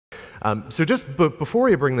So just before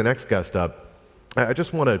we bring the next guest up, I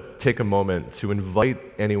just want to take a moment to invite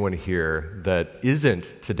anyone here that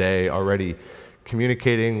isn't today already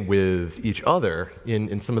communicating with each other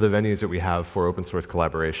in some of the venues that we have for open source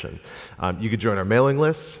collaboration. You could join our mailing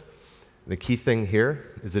list. The key thing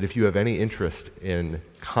here is that if you have any interest in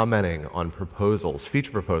commenting on proposals,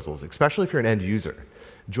 feature proposals, especially if you're an end user,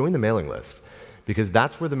 join the mailing list, because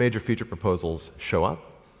that's where the major feature proposals show up.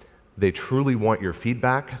 They truly want your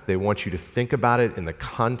feedback. They want you to think about it in the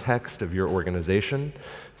context of your organization.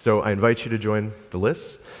 So I invite you to join the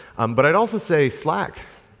list. But I'd also say Slack,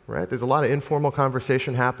 right? There's a lot of informal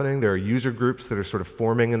conversation happening. There are user groups that are sort of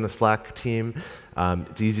forming in the Slack team.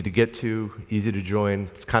 It's easy to get to, easy to join.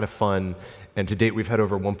 It's kind of fun. And to date, we've had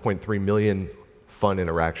over 1.3 million fun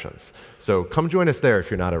interactions. So come join us there if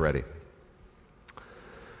you're not already.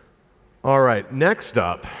 All right, next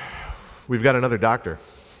up, we've got another doctor.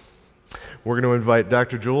 We're going to invite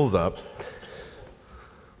Dr. Julz up.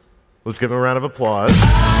 Let's give him a round of applause.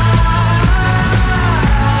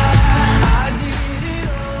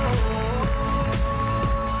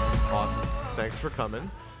 Awesome. Thanks for coming.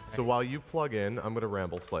 So while you plug in, I'm going to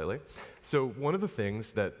ramble slightly. So one of the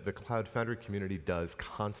things that the Cloud Foundry community does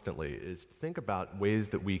constantly is think about ways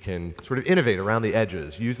that we can sort of innovate around the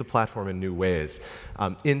edges, use the platform in new ways.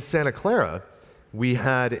 In Santa Clara, we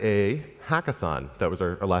had a hackathon. That was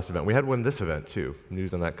our last event. We had one this event, too.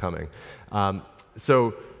 News on that coming.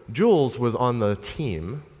 So Julz was on the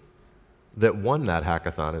team that won that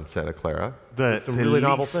hackathon in SantaLara. Some really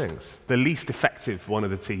novel things. The least effective one of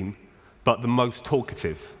the team, but the most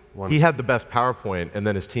talkative one. He had the best PowerPoint, and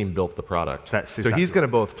then his team built the product. That's so exactly he's going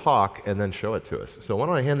to both talk and then show it to us. So why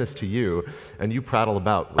don't I hand this to you, and you prattle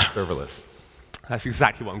about with serverless. That's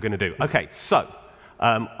exactly what I'm going to do. OK, so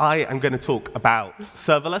I am going to talk about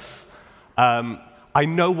serverless. I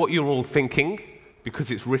know what you're all thinking,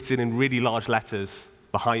 because it's written in really large letters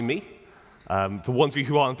behind me. The ones of you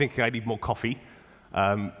who aren't thinking I need more coffee.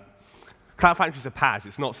 Cloud Foundry is a PaaS.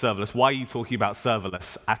 It's not serverless. Why are you talking about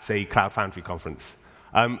serverless at a Cloud Foundry conference?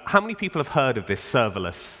 How many people have heard of this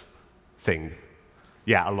serverless thing?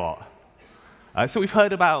 Yeah, a lot. So we've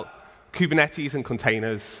heard about Kubernetes and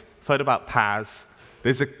containers. We've heard about PaaS.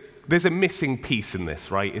 There's a missing piece in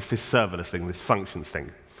this, right? It's this serverless thing, this functions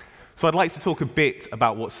thing. So I'd like to talk a bit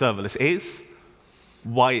about what serverless is,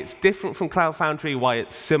 why it's different from Cloud Foundry, why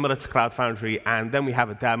it's similar to Cloud Foundry, and then we have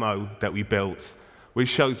a demo that we built which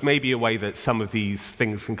shows maybe a way that some of these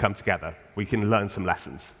things can come together. We can learn some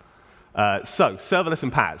lessons. So serverless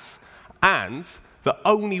and PaaS. And the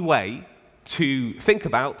only way to think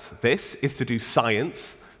about this is to do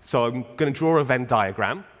science. So I'm going to draw a Venn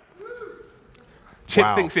diagram.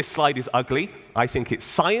 Chip thinks this slide is ugly. I think it's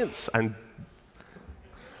science, and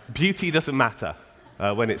beauty doesn't matter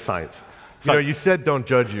when it's science. So, you said don't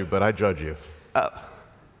judge you, but I judge you.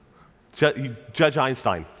 You judge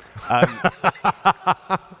Einstein.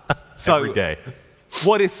 Every day.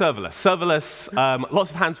 What is serverless? Serverless,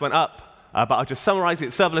 lots of hands went up, but I'll just summarize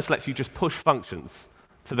it. Serverless lets you just push functions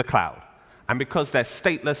to the cloud. And because they're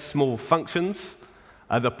stateless, small functions,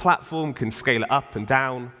 the platform can scale it up and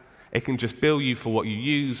down. It can just bill you for what you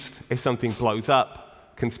used. If something blows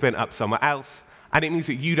up, can spin it up somewhere else. And it means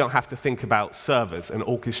that you don't have to think about servers and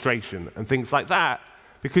orchestration and things like that,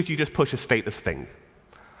 because you just push a stateless thing.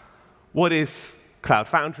 What is Cloud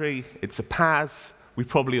Foundry? It's a PaaS. We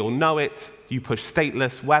probably all know it. You push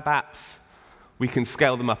stateless web apps. We can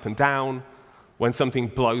scale them up and down. When something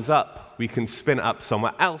blows up, we can spin it up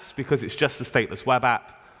somewhere else because it's just a stateless web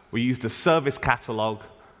app. We use the service catalog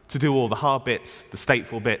to do all the hard bits, the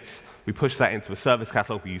stateful bits. We push that into a service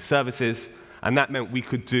catalog. We use services. And that meant we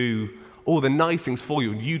could do all the nice things for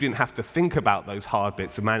you, and you didn't have to think about those hard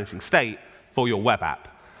bits of managing state for your web app.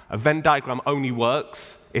 A Venn diagram only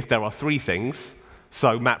works if there are three things.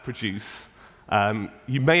 So MapReduce.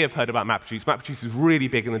 You may have heard about MapReduce. MapReduce is really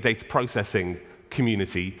big in the data processing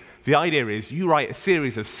community. The idea is you write a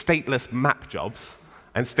series of stateless map jobs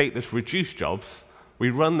and stateless reduce jobs. We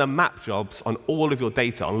run the map jobs on all of your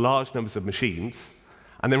data on large numbers of machines,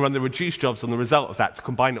 and then run the reduce jobs on the result of that to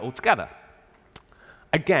combine it all together.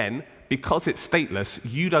 Again, because it's stateless,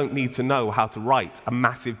 you don't need to know how to write a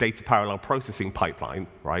massive data parallel processing pipeline,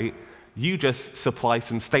 right? You just supply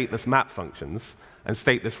some stateless map functions and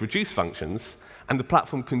stateless reduce functions, and the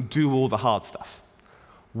platform can do all the hard stuff.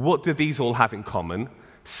 What do these all have in common?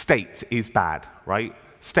 State is bad, right?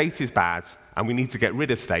 State is bad, and we need to get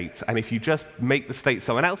rid of state. And if you just make the state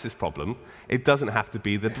someone else's problem, it doesn't have to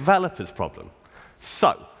be the developer's problem.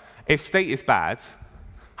 So if state is bad,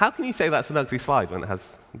 how can you say that's an ugly slide when it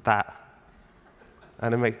has that? I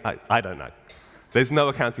don't know. There's no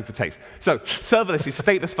accounting for taste. So serverless is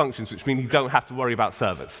stateless functions, which mean you don't have to worry about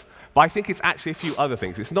servers. But I think it's actually a few other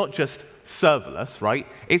things. It's not just serverless, right?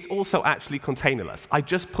 It's also actually containerless. I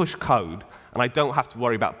just push code, and I don't have to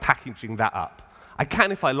worry about packaging that up. I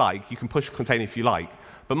can if I like. You can push a container if you like.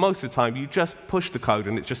 But most of the time, you just push the code,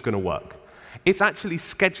 and it's just going to work. It's actually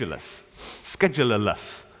schedulerless.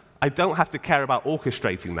 I don't have to care about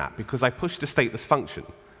orchestrating that, because I push the stateless function.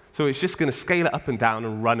 So it's just going to scale it up and down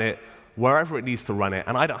and run it wherever it needs to run it,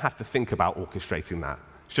 and I don't have to think about orchestrating that.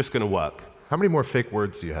 It's just going to work. How many more fake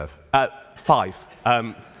words do you have? 5.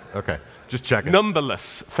 OK, just checking.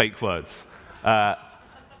 Numberless fake words.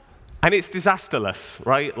 And it's disasterless,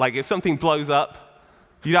 right? Like, if something blows up,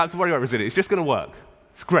 you don't have to worry about resilience. It's just going to work.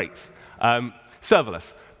 It's great.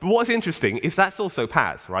 Serverless. But what's interesting is that's also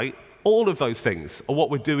PaaS, right? All of those things are what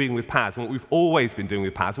we're doing with PaaS and what we've always been doing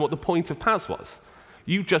with PaaS and what the point of PaaS was.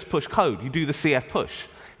 You just push code. You do the CF push.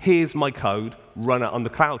 Here's my code. Run it on the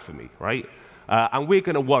cloud for me, right? And we're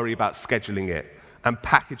going to worry about scheduling it and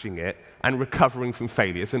packaging it and recovering from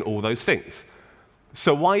failures and all those things.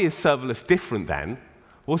 So why is serverless different then?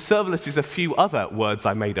 Well, serverless is a few other words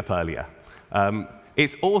I made up earlier.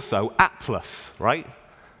 It's also appless, right?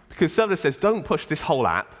 Because serverless says, don't push this whole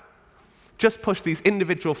app. Just push these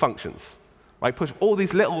individual functions, right? Push all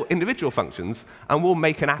these little individual functions, and we'll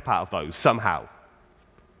make an app out of those somehow,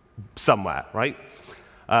 somewhere, right?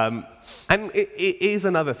 And it is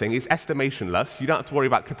another thing. It's estimationless. You don't have to worry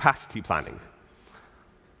about capacity planning.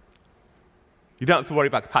 You don't have to worry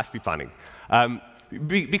about capacity planning.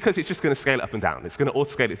 Because it's just going to scale it up and down. It's going to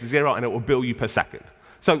autoscale it to 0, and it will bill you per second.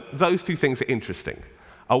 So those two things are interesting.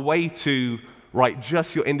 A way to write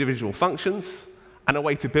just your individual functions, and a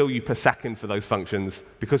way to bill you per second for those functions,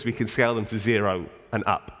 because we can scale them to 0 and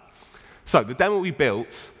up. So the demo we built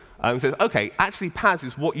says, OK, actually, PaaS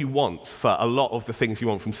is what you want for a lot of the things you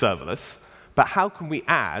want from serverless, but how can we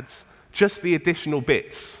add just the additional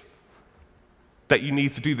bits that you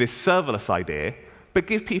need to do this serverless idea, but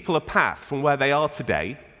give people a path from where they are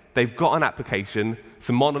today? They've got an application, it's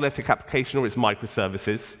a monolithic application or it's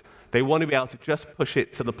microservices. They want to be able to just push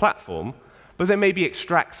it to the platform, but then maybe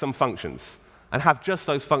extract some functions and have just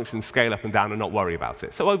those functions scale up and down and not worry about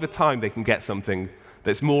it. So over time, they can get something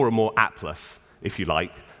that's more and more appless, if you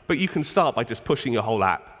like. But you can start by just pushing your whole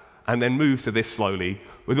app and then move to this slowly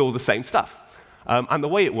with all the same stuff. And the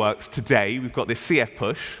way it works today, we've got this CF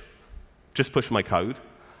push, just push my code.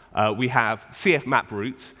 We have CF map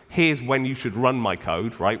routes. Here's when you should run my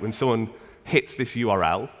code, right? When someone hits this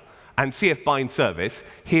URL. And CF bind service,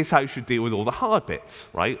 here's how you should deal with all the hard bits,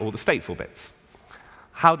 right? All the stateful bits.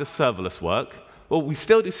 How does serverless work? Well, we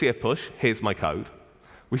still do CF push. Here's my code.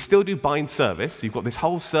 We still do bind service. You've got this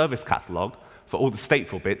whole service catalog for all the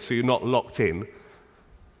stateful bits, so you're not locked in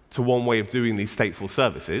to one way of doing these stateful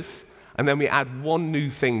services. And then we add one new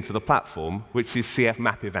thing to the platform, which is CF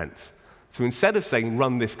map events. So instead of saying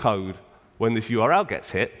run this code when this URL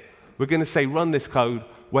gets hit, we're going to say run this code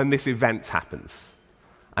when this event happens.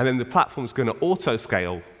 And then the platform's going to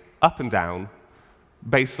auto-scale up and down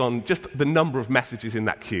based on just the number of messages in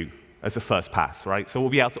that queue as a first pass, right? So we'll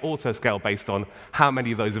be able to auto-scale based on how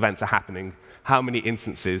many of those events are happening, how many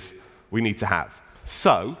instances we need to have.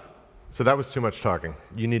 So that was too much talking.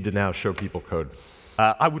 You need to now show people code.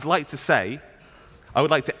 I would like to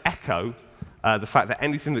echo the fact that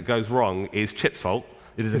anything that goes wrong is Chip's fault.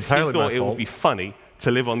 It is entirely my fault. He thought it would be funny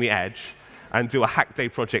to live on the edge and do a Hack Day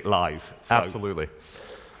project live. So, absolutely.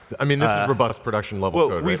 I mean, this is robust production level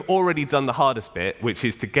code, we've right? already done the hardest bit, which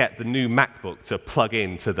is to get the new MacBook to plug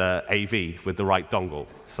into the AV with the right dongle.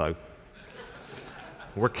 So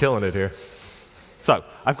we're killing it here. So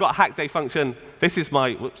I've got a Hack Day function. This is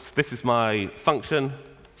my function.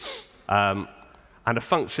 And a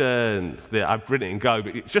function that I've written in Go,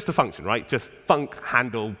 but it's just a function, right? Just func,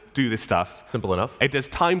 handle, do this stuff. Simple enough. It does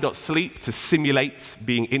time.sleep to simulate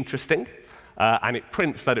being interesting, and it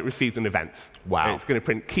prints that it received an event. Wow. And it's going to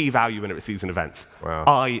print key value when it receives an event. Wow.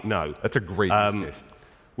 I know. That's a great use case.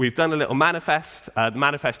 We've done a little manifest. The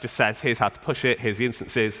manifest just says, here's how to push it, here's the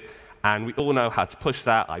instances, and we all know how to push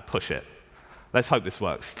that. I push it. Let's hope this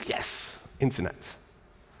works. Yes, internet.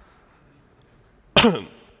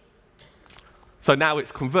 So now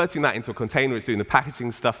it's converting that into a container. It's doing the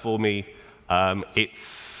packaging stuff for me.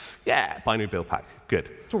 Binary build pack. Good.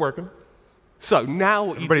 It's working. So now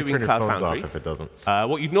what you do in Cloud Foundry, off if it doesn't.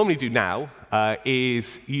 What you'd normally do now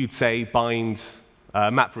is you'd say bind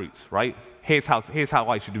map routes, right? Here's how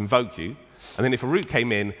I should invoke you. And then if a route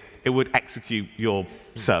came in, it would execute your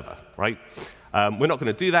server, right? We're not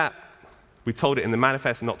going to do that. We told it in the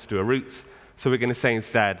manifest not to do a route. So we're going to say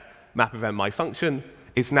instead, map event my function.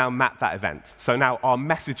 It's now map that event. So now our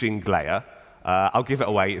messaging layer I'll give it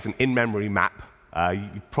away. It's an in-memory map.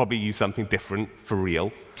 You probably use something different for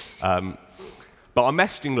real. But our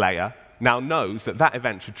messaging layer now knows that that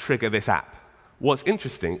event should trigger this app. What's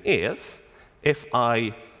interesting is, if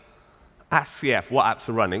I ask CF what apps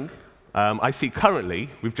are running, I see currently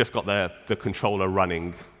we've just got the controller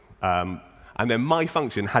running, and then my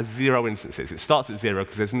function has 0 instances. It starts at 0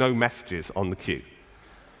 because there's no messages on the queue.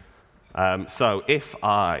 So if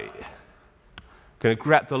I'm going to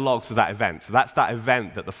grep the logs of that event, so that's that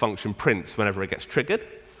event that the function prints whenever it gets triggered,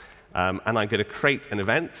 and I'm going to create an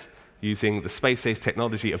event using the space-safe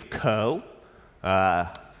technology of curl.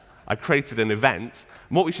 I created an event.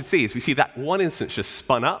 And what we should see is we see that one instance just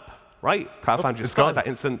spun up, right? Cloud Foundry just started that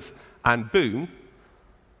instance, and boom,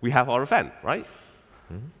 we have our event, right?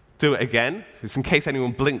 Mm-hmm. Do it again, just in case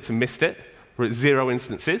anyone blinked and missed it. We're at 0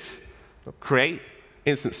 instances. Create,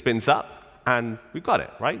 instance spins up, and we've got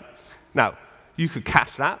it, right? Now, you could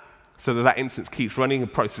cache that so that that instance keeps running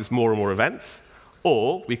and processes more and more events.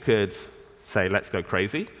 Or we could say, let's go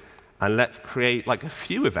crazy, and let's create like a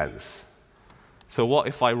few events. So what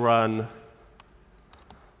if I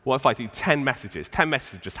do 10 messages? 10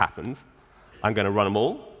 messages just happened. I'm going to run them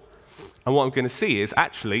all. And what I'm going to see is,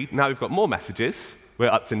 actually, now we've got more messages. We're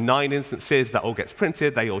up to 9 instances. That all gets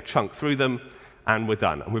printed. They all chunk through them. And we're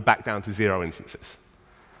done. And we're back down to 0 instances.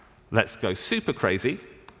 Let's go super crazy.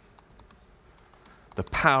 The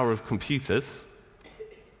power of computers.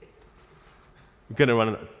 We're going to run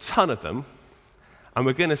a ton of them. And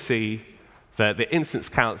we're going to see that the instance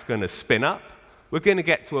count's going to spin up. We're going to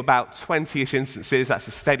get to about 20-ish instances. That's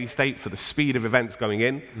a steady state for the speed of events going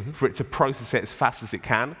in, for it to process it as fast as it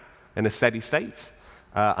can in a steady state.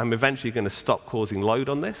 I'm eventually going to stop causing load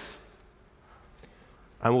on this.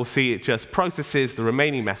 And we'll see it just processes the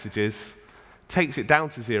remaining messages, takes it down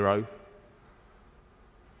to 0,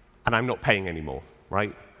 and I'm not paying anymore,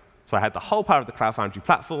 right? So I had the whole power of the Cloud Foundry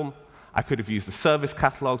platform. I could have used the service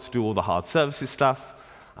catalog to do all the hard services stuff.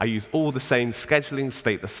 I used all the same scheduling,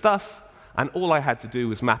 stateless stuff. And all I had to do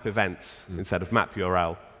was map events instead of map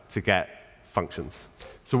URL to get functions.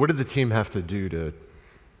 So what did the team have to do to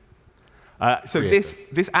so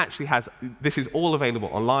this actually has, this is all available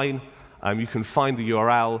online. You can find the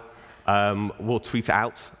URL. We'll tweet it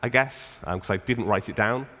out, I guess, because I didn't write it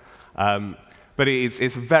down. But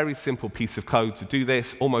it's a very simple piece of code to do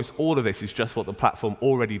this. Almost all of this is just what the platform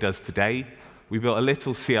already does today. We built a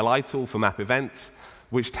little CLI tool for map events,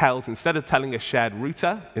 which tells, instead of telling a shared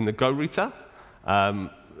router in the Go router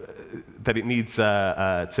that it needs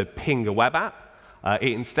to ping a web app,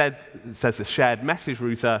 it instead says a shared message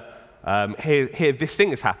router, here this thing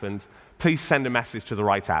has happened, please send a message to the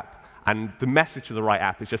right app. And the message to the right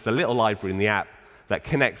app is just a little library in the app that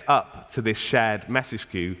connects up to this shared message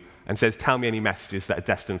queue and says, tell me any messages that are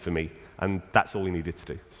destined for me. And that's all we needed to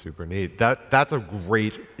do. Super neat. That's a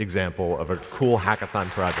great example of a cool hackathon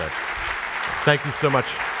project. Thank you so much.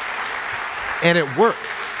 And it worked.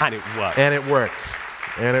 And it worked. And it worked.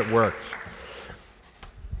 And it worked.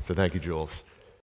 So thank you, Julz.